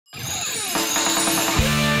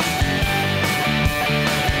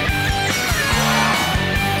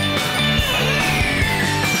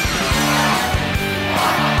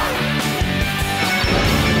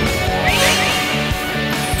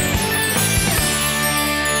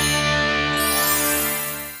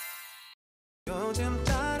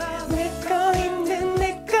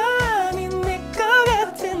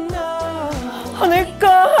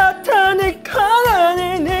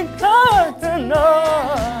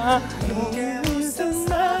이게 무슨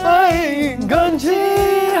사이인 건지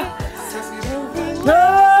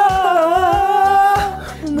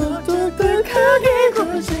무뚝뚝하게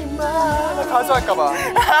굴지마. 가수할까봐.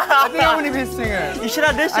 I think I'm gonna be a singer. You should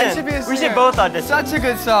audition. I should be a singer. We should both audition. Such a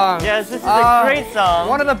good song. Yes, this is a great song.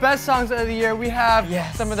 One of the best songs of the year. We have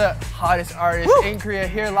some of the hottest artists in Korea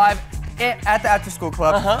here live at the After School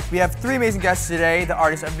Club. We have 3 amazing guests today. The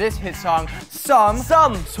artists of this hit song,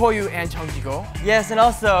 Soyu and JunggiGo. Yes, and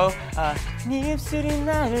also 네 입술이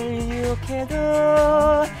나를 유혹해도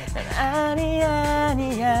난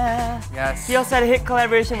아니야. Yes. He also had a hit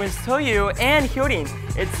collaboration with Soyu and Hyorin.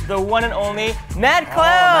 It's the one and only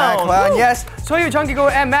매드클라운. 매드클라운, yes. Soyu, JunggiGo,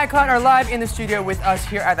 and 매드클라운 are live in the studio with us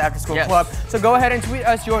here at the After School Club. So go ahead and tweet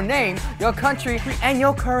us your name, your country, and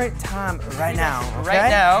your current time right now. Okay? Right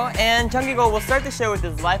now. And JunggiGo will start the show with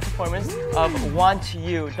his live performance of Want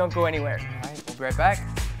You. Don't go anywhere. All right, we'll be right back.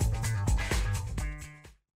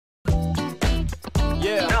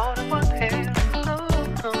 Yeah.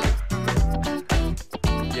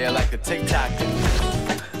 Yeah, like a TikTok.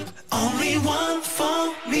 Only one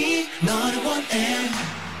for me, not one and.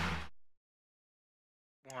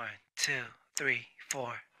 1, 2, 3,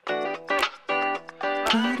 4.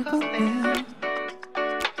 Not one and.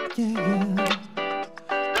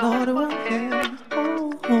 Oh, girl. Not one and.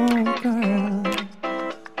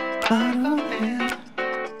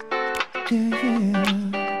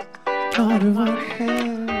 Not one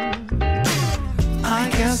and. I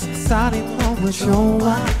guess 살이 너무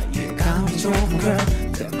좋아. 감이 좋은 girl.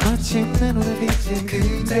 마치 내 눈에 비친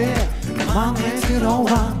그대 내 맘에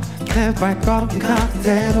들어와 내 발걸음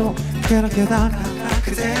그대로 그렇게 다가가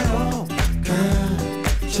그대로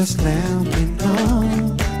Girl, just let me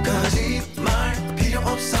know 거짓말 필요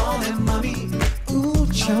없어 내 맘이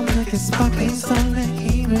우겨 내게 sparkling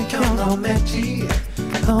설레임을 경험했지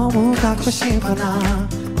너무 갖고 싶어 나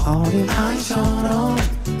어린 아이처럼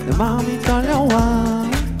내 마음이 떨려와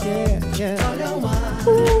떨려와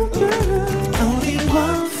Only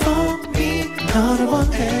one for me, 너를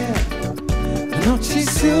원해 놓칠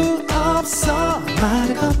수 없어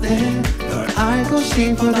말을 건네 널 알고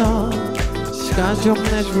싶어 너 시간 좀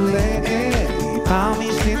내줄래 이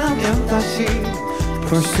밤이 지나면 다시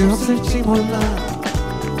볼 수 없을지 몰라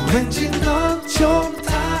왠지 넌 좀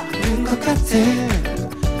다른 것 같아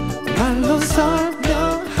말로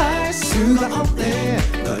설명할 수가 없네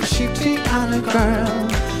넌 쉽지 않을 걸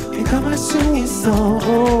민감할 수 있어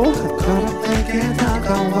그럼 내게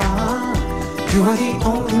다가와 You are the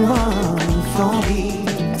only one for me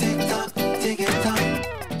틱톡 틱톡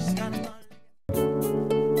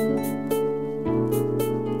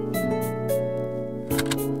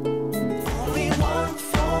Only one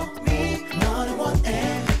for me 너를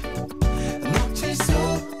원해 놓칠 수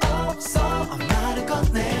없어 말을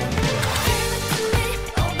건네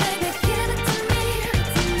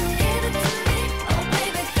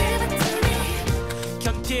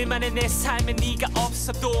견딜만해 내 삶에 네가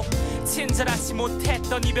없어도 친절하지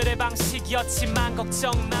못했던 이별의 방식이었지만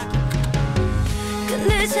걱정 마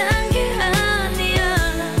끝내잔 게 아니야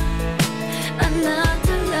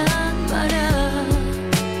만나달란 말야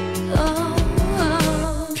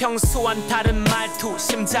평소와는 다른 말투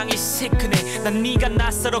심장이 시큰해 난 네가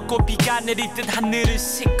낯설었고 비가 내리듯 하늘을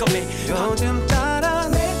시꺼매 요즘 따라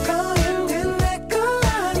내 거인데 내 거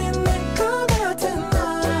아닌 내 거 같은 나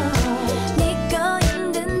네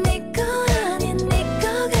거인데 네 거 아닌 네 거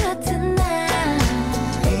같은 나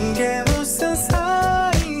이게 무슨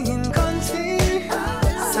사이인 건지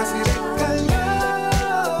사실 헷갈려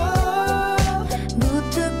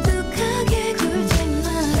무뚝뚝하게 굴지마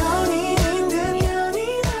연인인 듯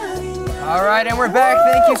연인 아닌 All right, and we're back.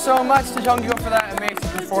 Thank you so much to JunggiGo for that amazing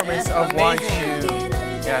performance of Want You.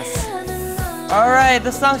 Yes. All right,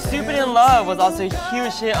 the song Stupid in Love was also a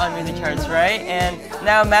huge hit on music charts, right? And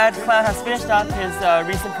now 매드클라운 has finished off his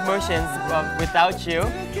recent promotions Without You.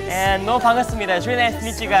 And 너무 반갑습니다. It's really nice to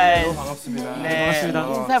meet you guys. 너무 반갑습니다. 네,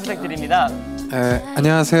 인사 부탁드립니다.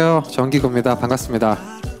 안녕하세요. 정기고입니다. 반갑습니다.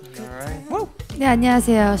 네,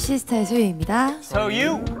 안녕하세요. 씨스타의 소유입니다.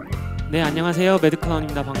 Soyu. 네, 안녕하세요.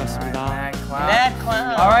 매드클라운입니다. 반갑습니다.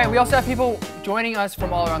 매드클라운. All right, we also have people joining us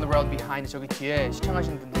from all around the world behind 저기 뒤에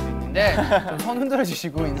시청하시는 분들도 있는데 좀 손 흔들어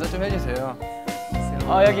주시고 인사 좀 해주세요.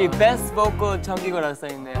 여기 Best Vocal 정기고라고 써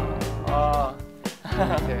있네요.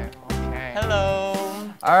 Okay. Hello.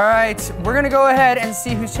 All right, we're gonna go ahead and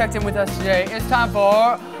see who's checked in with us today. It's time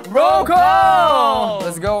for roll call.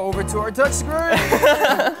 Let's go over to our touch screen.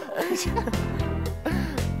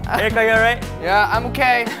 Erica, you alright? Yeah, I'm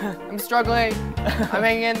okay. I'm struggling. I'm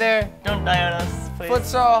hanging in there. Don't die on us, please.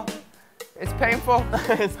 Futsal. It's painful.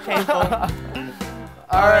 It's painful.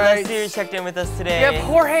 Alright, let's see who checked in with us today. We have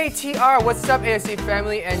Jorge TR. What's up, ASC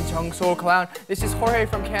family and JungSoClown? This is Jorge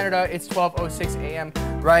from Canada. It's 12:06 a.m.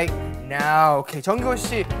 right now. Okay, 정기고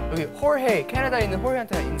씨 여기 Jorge 캐나다에 있는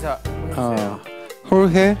Jorge한테 인사 해주세요.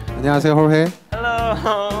 홀헤 안녕하세요 홀헤.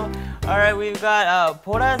 Hello. Alright, we've got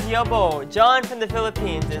보라's 여보, John from the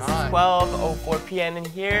Philippines. It's 12:04 p.m. in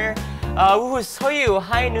here. 우후 소유,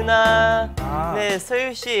 hi 누나. 네,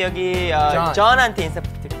 소유 씨 여기 John한테 인사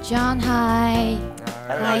부탁드립니다. John, hi.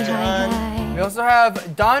 Hello, Hi, John. hi. We also have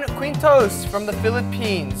Don Quintos from the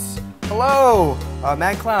Philippines. Hello,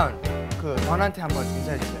 Mad Clown. 그 Don한테 한번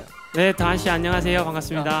인사해 주세요. 네, 다은 씨 안녕하세요.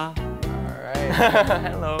 반갑습니다. Alright.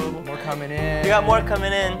 Hello. More coming in. We got more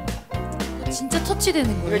coming in. 진짜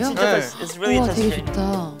터치되는 이거 거예요? 진짜 it's really 우와, touching. 되게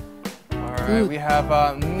좋다. Alright, we have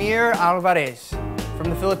Mir Alvarez from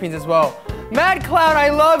the Philippines as well. Mad Clown, I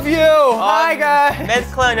love you. Hi guys.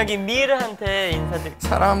 매드클라운 여기 미르한테 인사드릴게요.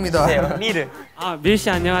 사랑합니다. 미르. 밀 씨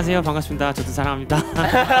안녕하세요. 반갑습니다. 저도 사랑합니다.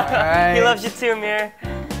 Alright. He loves you too, Mir.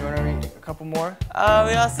 You wanna read a couple more?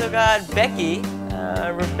 We also got Becky,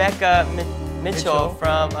 Rebecca Mitchell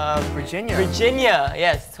from Virginia. Virginia.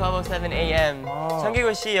 Yes, 12:07 a.m.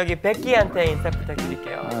 정기고 씨 여기 베키한테 인사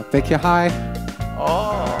부탁드릴게요. 베키 하이.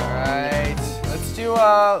 Alright. Let's do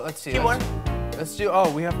let's see. Two more. Let's do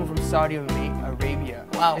we have one from Saudi Arabia.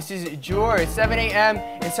 Wow. This is Jor, 7 a.m.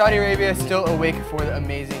 in Saudi Arabia, still awake for the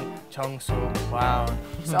amazing JungSoClown.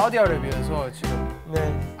 사우디 아라비아에서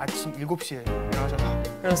지금 아침 7시에 일어나셔서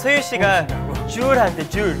그럼 소유 씨가 줄한테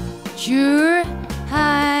줄. 줄,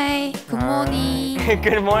 hi. Good morning.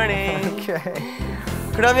 Good morning. Okay.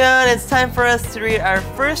 그러면 it's time for us to read our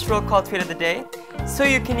first roll call tweet of the day.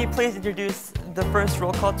 Soyu, can you please introduce the first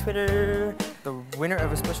roll call Twitter? The winner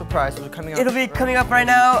of a special prize will be coming up. It'll be coming up right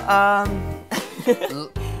now.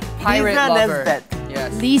 Pirate Lisa lover. Nesbeth.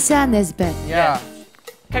 Yes. Lisa Nesbeth. Yeah.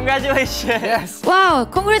 Congratulations. Yes. 와우,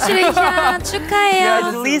 congratulations. 축하해요.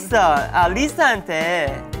 Yes, Lisa.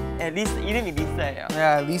 리사한테 리사 이름이 리사예요.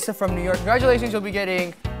 Yeah, Lisa from New York. Congratulations, you'll be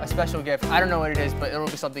getting a special gift. I don't know what it is, but it'll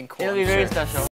be something cool. It'll be I'm very sure. special.